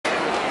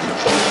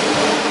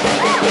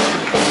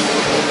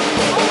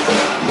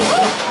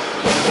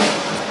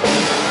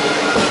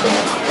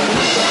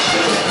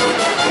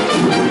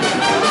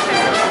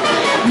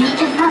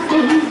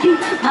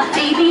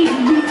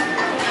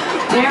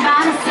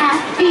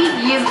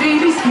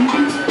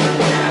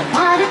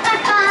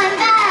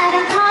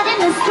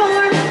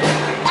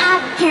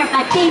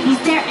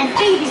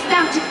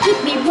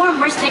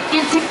we're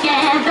sticking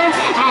together,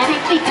 and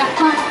we got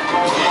fun.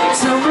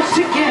 So much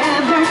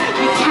together,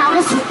 we count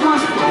us as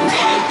one.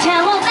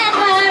 Tell all that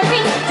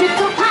worry to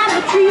go climb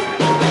a tree,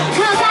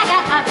 'cause I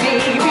got my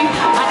baby,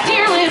 my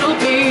dear little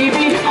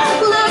baby.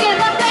 Look at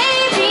my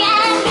baby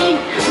and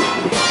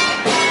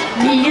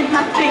me and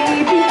my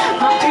baby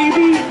and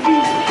me.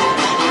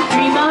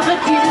 Dream of a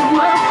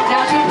duo,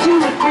 now you're 2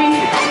 or 3.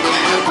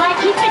 Why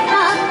keep it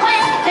up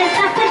when there's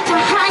nothing to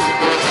hide?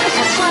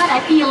 That's what I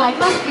feel I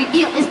must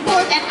reveal is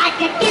more than I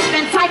can keep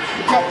inside.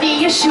 Let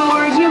me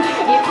assure you,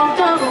 it won't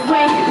go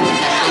away.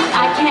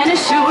 I can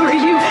assure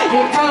you,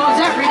 it grows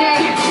every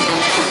day.